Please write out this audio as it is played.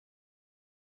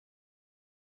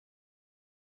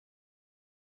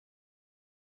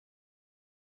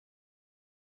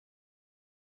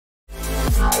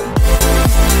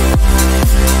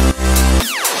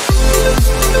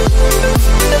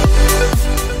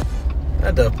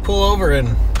Had to pull over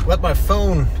and let my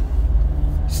phone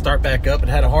start back up. It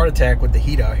had a heart attack with the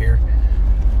heat out here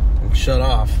and shut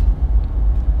off.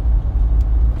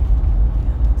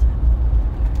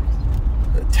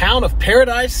 The town of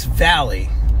Paradise Valley,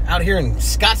 out here in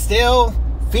Scottsdale,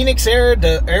 Phoenix,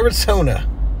 Arizona.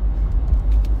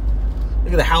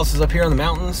 Look at the houses up here on the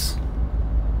mountains.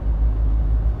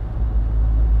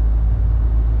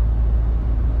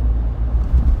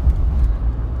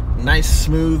 Nice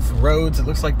smooth roads. It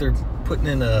looks like they're putting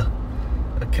in a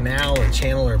canal or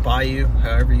channel or bayou,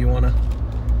 however you want to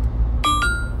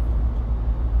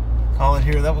call it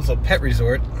here. That was a pet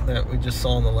resort that we just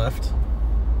saw on the left.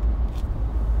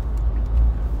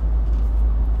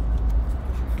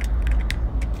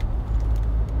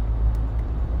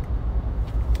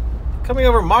 Coming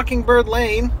over Mockingbird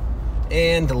Lane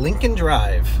and Lincoln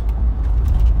Drive.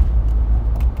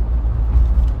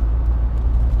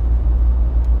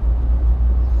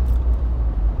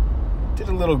 Did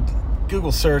a little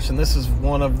Google search, and this is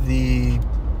one of the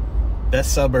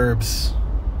best suburbs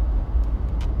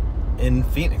in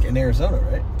Phoenix, in Arizona,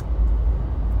 right?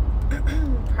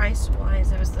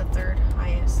 Price-wise, it was the third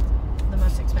highest, the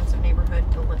most expensive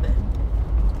neighborhood to live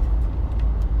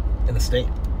in the state.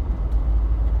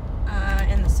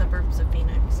 In the suburbs of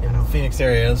Phoenix. In the Phoenix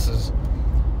area, this is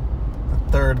the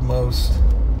third most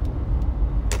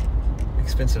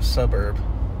expensive suburb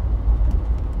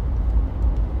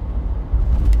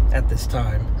at this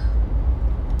time.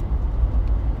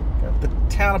 Got the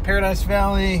town of Paradise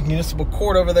Valley, municipal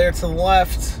court over there to the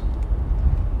left.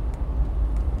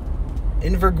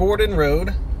 Invergordon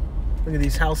Road. Look at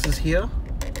these houses here.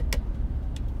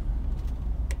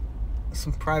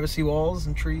 Some privacy walls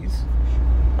and trees.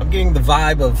 I'm getting the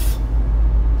vibe of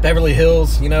Beverly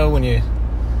Hills, you know, when you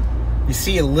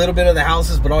see a little bit of the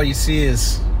houses, but all you see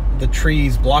is the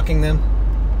trees blocking them.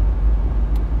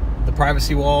 The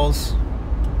privacy walls.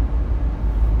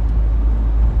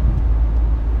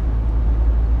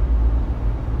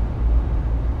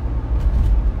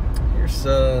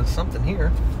 Here's something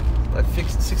here. I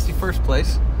fixed 61st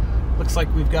place. Looks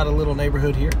like we've got a little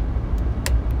neighborhood here.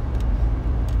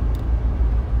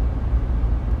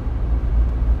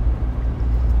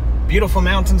 Beautiful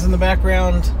mountains in the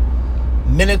background.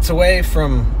 Minutes away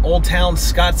from Old Town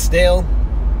Scottsdale,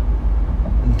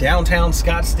 downtown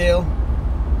Scottsdale.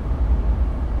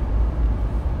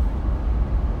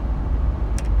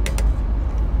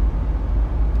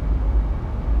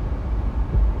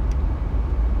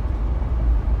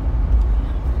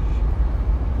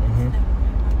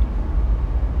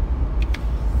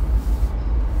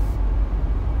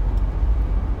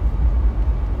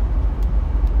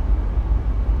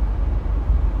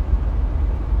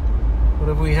 What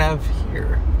do we have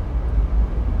here?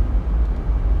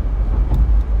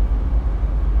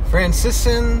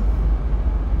 Franciscan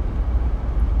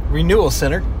Renewal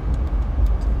Center.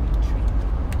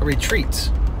 A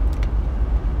retreat.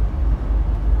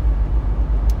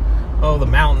 Oh, the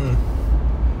mountain.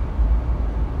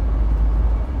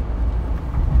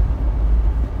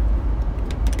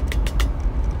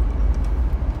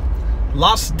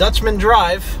 Lost Dutchman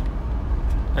Drive.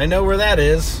 I know where that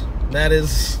is. That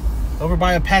is over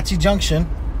by Apache Junction.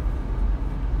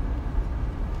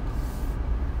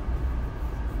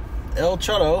 El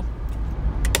Chorro.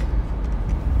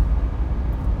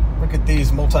 Look at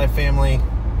these multifamily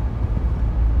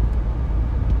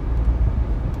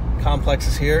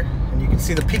complexes here. And you can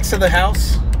see the peaks of the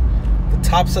house, the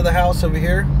tops of the house over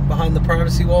here behind the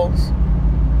privacy walls.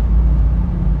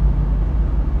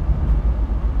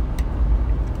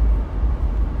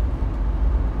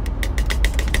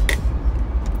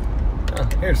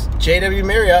 Here's JW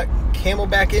Marriott,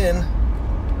 Camelback Inn.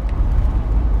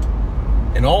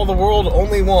 In all the world,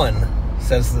 only one,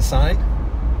 says the sign.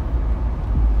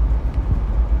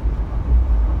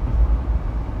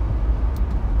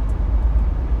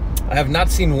 I have not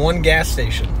seen one gas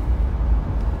station,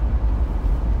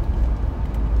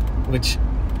 which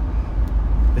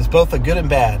is both a good and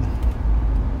bad,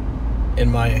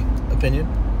 in my opinion.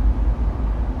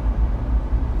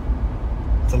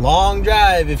 It's a long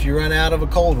drive if you run out of a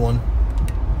cold one.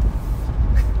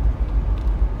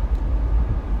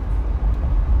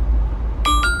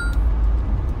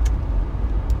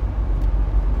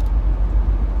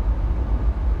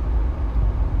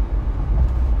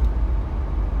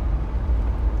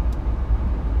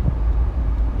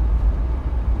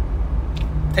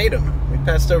 Tatum. We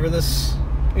passed over this.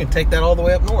 We can take that all the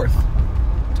way up north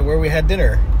to where we had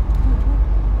dinner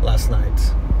last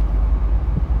night.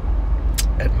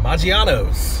 At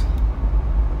Maggiano's.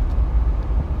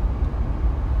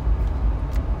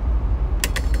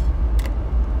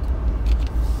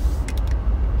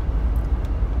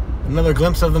 Another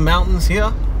glimpse of the mountains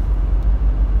here.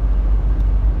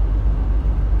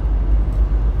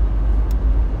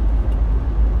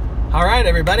 All right,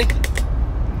 everybody.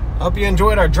 Hope you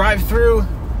enjoyed our drive through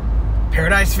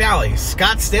Paradise Valley,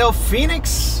 Scottsdale,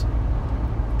 Phoenix,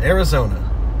 Arizona.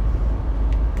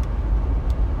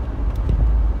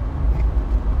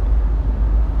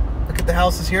 Look at the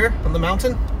houses here on the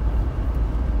mountain.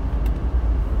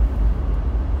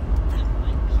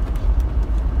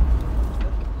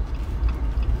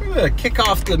 We're gonna kick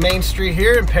off the main street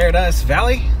here in Paradise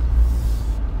Valley.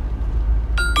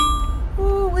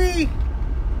 Woo-wee.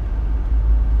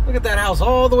 Look at that house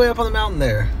all the way up on the mountain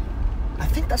there. I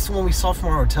think that's the one we saw from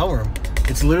our hotel room.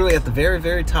 It's literally at the very,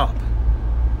 very top.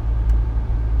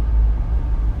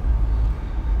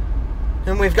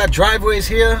 And we've got driveways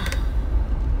here,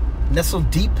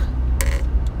 nestled deep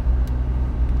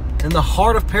in the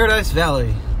heart of Paradise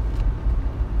Valley.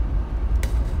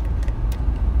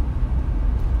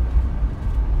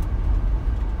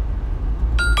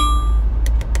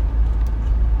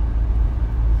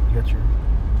 You got your...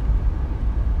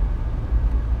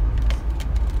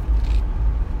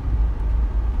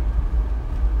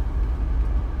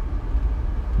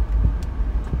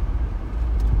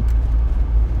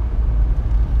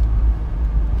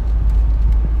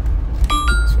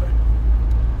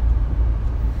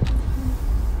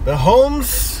 The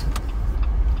homes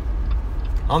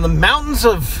on the mountains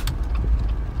of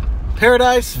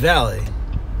Paradise Valley.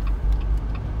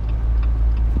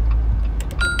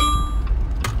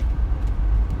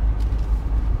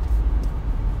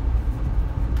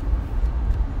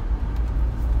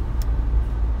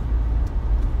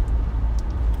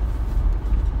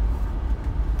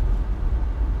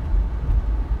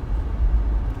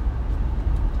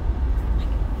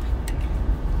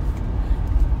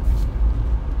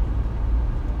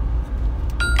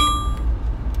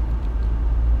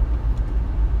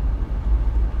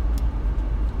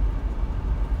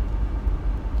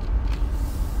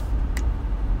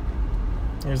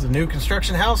 There's a new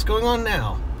construction house going on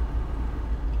now.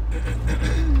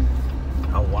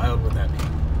 How wild would that be?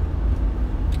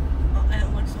 Well,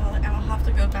 it looks solid. I'll have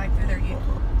to go back through there.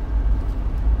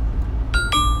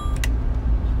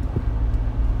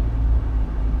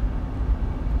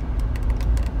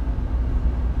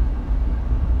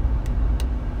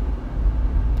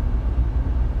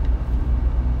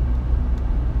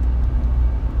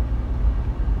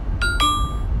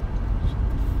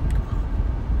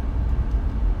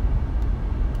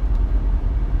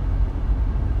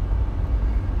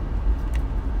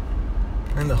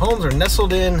 And the homes are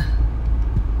nestled in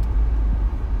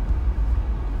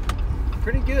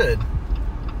pretty good.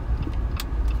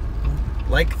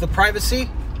 Like the privacy.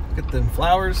 Look at them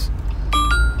flowers.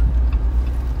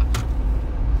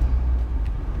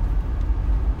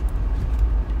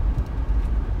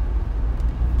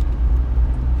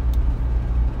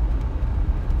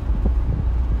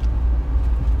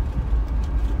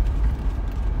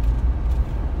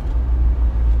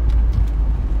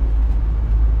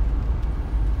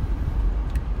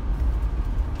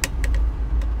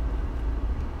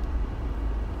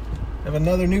 Have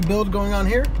another new build going on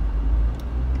here.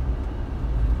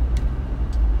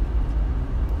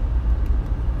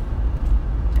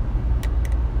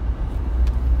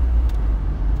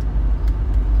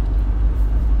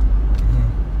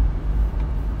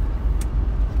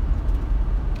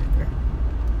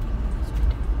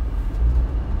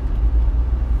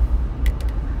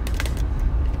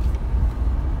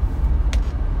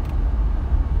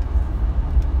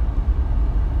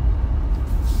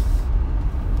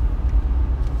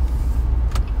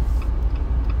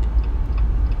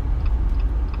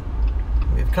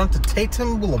 Come to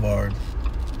Tatum Boulevard.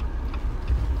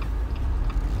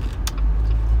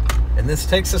 And this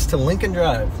takes us to Lincoln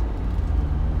Drive.